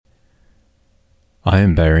I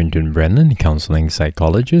am Barrington Brennan, counseling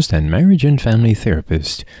psychologist and marriage and family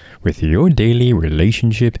therapist, with your daily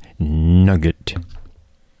relationship nugget.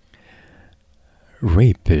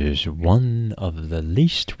 Rape is one of the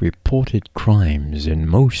least reported crimes in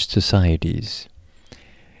most societies.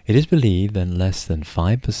 It is believed that less than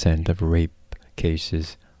 5% of rape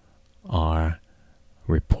cases are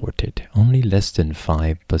reported. Only less than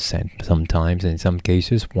 5%, sometimes in some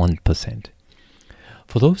cases 1%.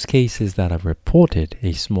 For those cases that are reported,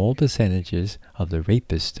 a small percentage of the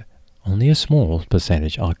rapists, only a small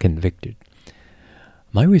percentage, are convicted.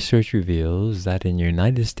 My research reveals that in the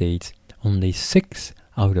United States, only 6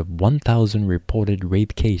 out of 1,000 reported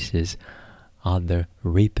rape cases are the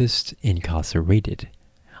rapists incarcerated.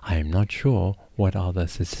 I am not sure what are the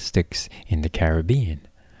statistics in the Caribbean.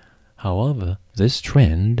 However, this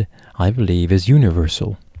trend, I believe, is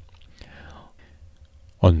universal.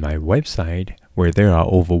 On my website, where there are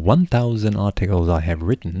over 1,000 articles I have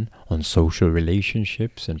written on social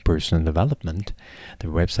relationships and personal development, the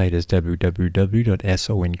website is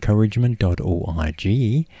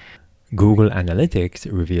www.soencouragement.org. Google Analytics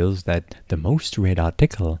reveals that the most read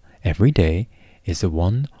article every day is the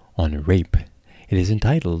one on rape. It is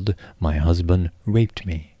entitled, "My Husband Raped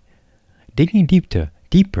Me." Digging deeper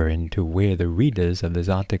into where the readers of this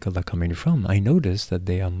article are coming from, I noticed that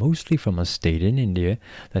they are mostly from a state in India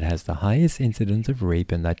that has the highest incidence of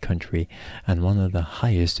rape in that country and one of the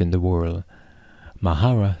highest in the world.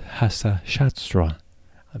 Maharashtra.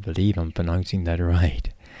 I believe I'm pronouncing that right.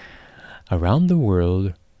 Around the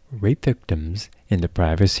world, rape victims in the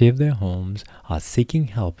privacy of their homes are seeking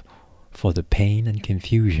help for the pain and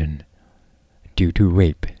confusion due to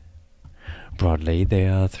rape. Broadly,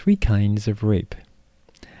 there are 3 kinds of rape.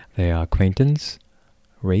 There are acquaintance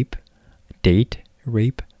rape, date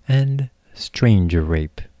rape, and stranger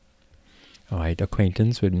rape. Alright,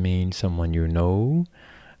 acquaintance would mean someone you know,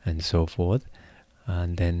 and so forth.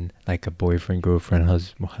 And then like a boyfriend, girlfriend,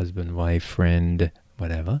 husband, wife, friend,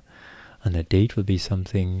 whatever. And a date would be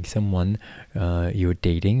someone you're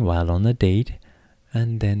dating while on a date.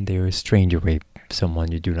 And then there is stranger rape,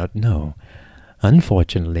 someone you do not know.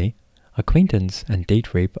 Unfortunately, acquaintance and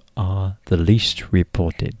date rape are the least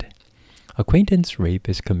reported. Acquaintance rape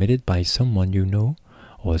is committed by someone you know,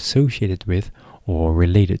 or associated with, or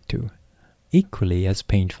related to. Equally as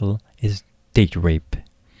painful is date rape.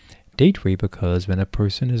 Date rape occurs when a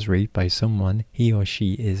person is raped by someone he or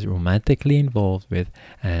she is romantically involved with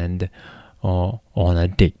or on a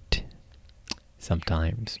date.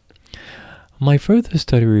 Sometimes. My further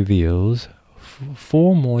study reveals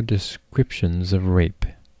 4 more descriptions of rape.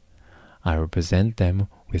 I will present them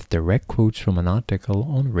with direct quotes from an article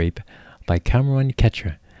on rape by Cameron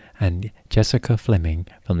Ketcher and Jessica Fleming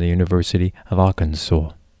from the University of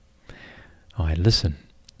Arkansas. Alright, listen.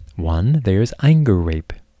 1. There is anger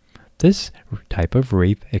rape. This type of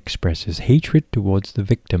rape expresses hatred towards the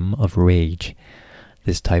victim of rage.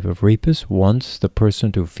 This type of rapist wants the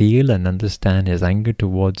person to feel and understand his anger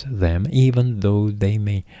towards them, even though they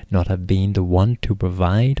may not have been the one to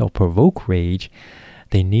provide or provoke rage.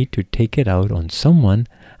 They need to take it out on someone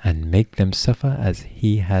and make them suffer as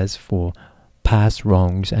he has for past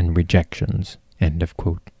wrongs and rejections. End of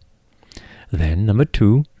quote. Then, number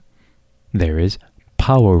 2, there is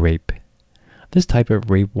power rape. This type of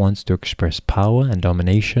rape wants to express power and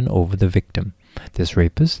domination over the victim. This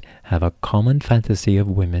rapist have a common fantasy of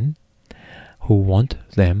women who want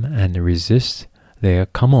them and resist their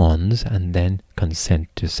come-ons and then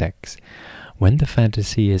consent to sex. When the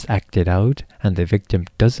fantasy is acted out and the victim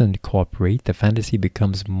doesn't cooperate, the fantasy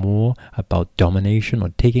becomes more about domination or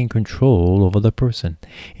taking control over the person.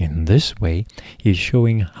 In this way, he is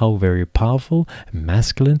showing how very powerful,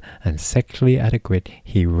 masculine, and sexually adequate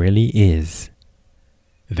he really is.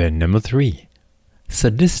 Then number 3,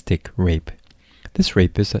 sadistic rape. This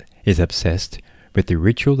rapist is obsessed with the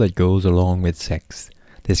ritual that goes along with sex.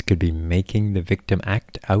 This could be making the victim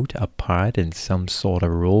act out a part in some sort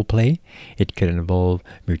of role play. It could involve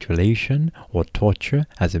mutilation or torture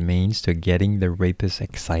as a means to getting the rapist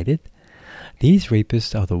excited. These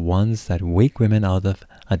rapists are the ones that wake women out of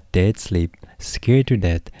a dead sleep, scared to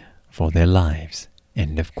death for their lives.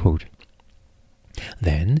 End of quote.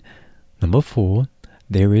 Then, number 4,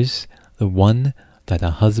 there is the one that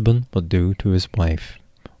a husband will do to his wife,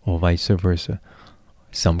 or vice versa.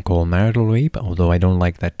 Some call marital rape, although I don't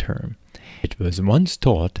like that term. It was once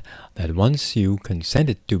taught that once you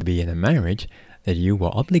consented to be in a marriage, that you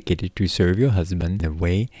were obligated to serve your husband the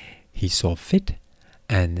way he saw fit,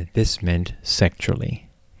 and this meant sexually.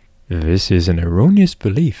 This is an erroneous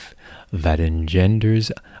belief that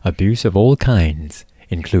engenders abuse of all kinds,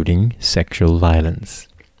 including sexual violence.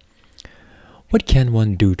 What can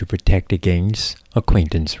one do to protect against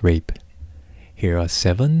acquaintance rape? Here are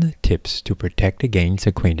 7 tips to protect against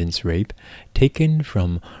acquaintance rape, taken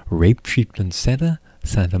from Rape Treatment Center,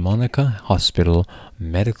 Santa Monica Hospital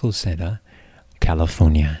Medical Center,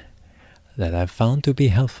 California, that I've found to be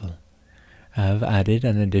helpful. I've added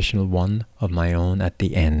an additional one of my own at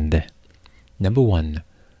the end. Number 1,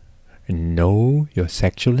 know your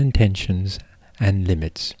sexual intentions and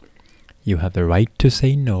limits. You have the right to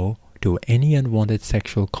say no to any unwanted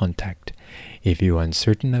sexual contact. If you are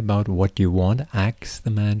uncertain about what you want, ask the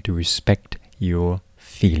man to respect your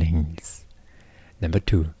feelings. Number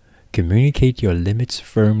 2, communicate your limits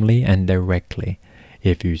firmly and directly.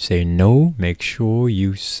 If you say no, make sure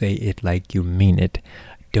you say it like you mean it.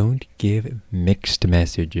 Don't give mixed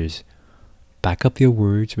messages. Back up your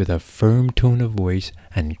words with a firm tone of voice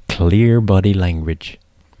and clear body language.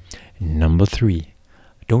 Number 3,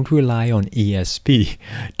 don't rely on ESP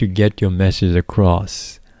to get your message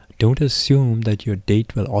across. Don't assume that your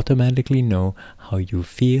date will automatically know how you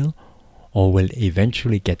feel or will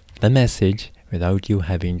eventually get the message without you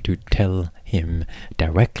having to tell him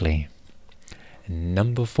directly.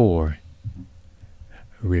 Number 4,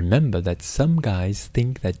 remember that some guys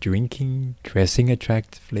think that drinking, dressing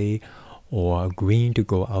attractively, or agreeing to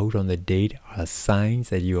go out on the date are signs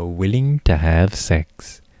that you are willing to have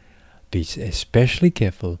sex. Be especially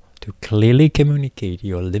careful to clearly communicate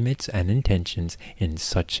your limits and intentions in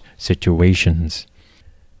such situations.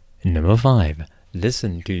 Number 5,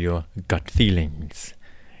 listen to your gut feelings.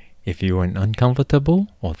 If you are uncomfortable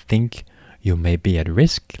or think you may be at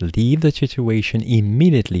risk, leave the situation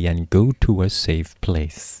immediately and go to a safe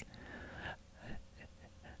place.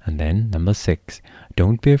 And then, number 6,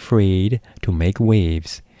 don't be afraid to make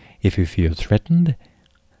waves. If you feel threatened,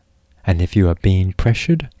 and if you are being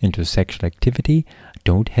pressured into sexual activity,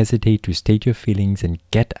 don't hesitate to state your feelings and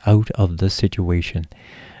get out of the situation.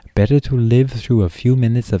 Better to live through a few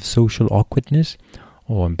minutes of social awkwardness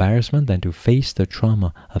or embarrassment than to face the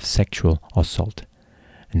trauma of sexual assault.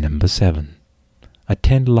 Number 7,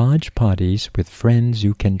 attend large parties with friends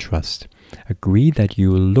you can trust. Agree that you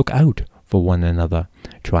will look out for one another.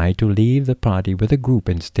 Try to leave the party with a group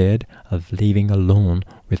instead of leaving alone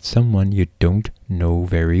with someone you don't know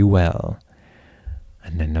very well.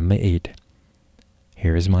 And then number 8.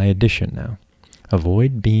 Here is my addition now.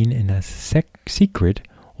 Avoid being in a secret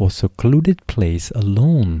or secluded place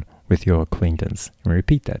alone with your acquaintance.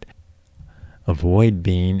 Repeat that. Avoid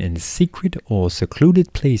being in secret or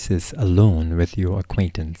secluded places alone with your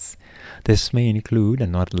acquaintance. This may include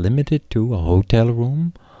and not limited to a hotel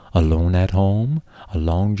room, alone at home, a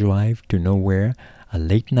long drive to nowhere, a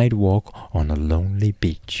late night walk on a lonely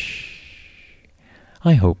beach.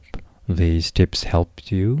 I hope these tips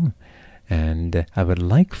helped you, and I would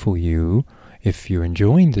like for you, if you're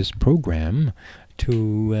enjoying this program,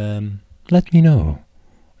 to let me know.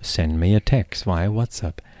 Send me a text via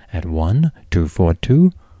WhatsApp at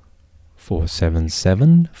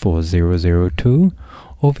 1-242-477-4002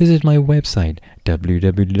 or visit my website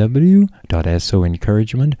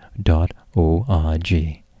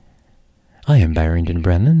www.soencouragement.org. I am Barrington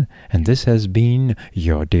Brennan, and this has been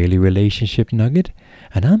your Daily Relationship Nugget,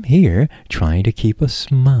 and I'm here trying to keep a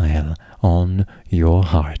smile on your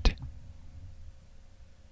heart.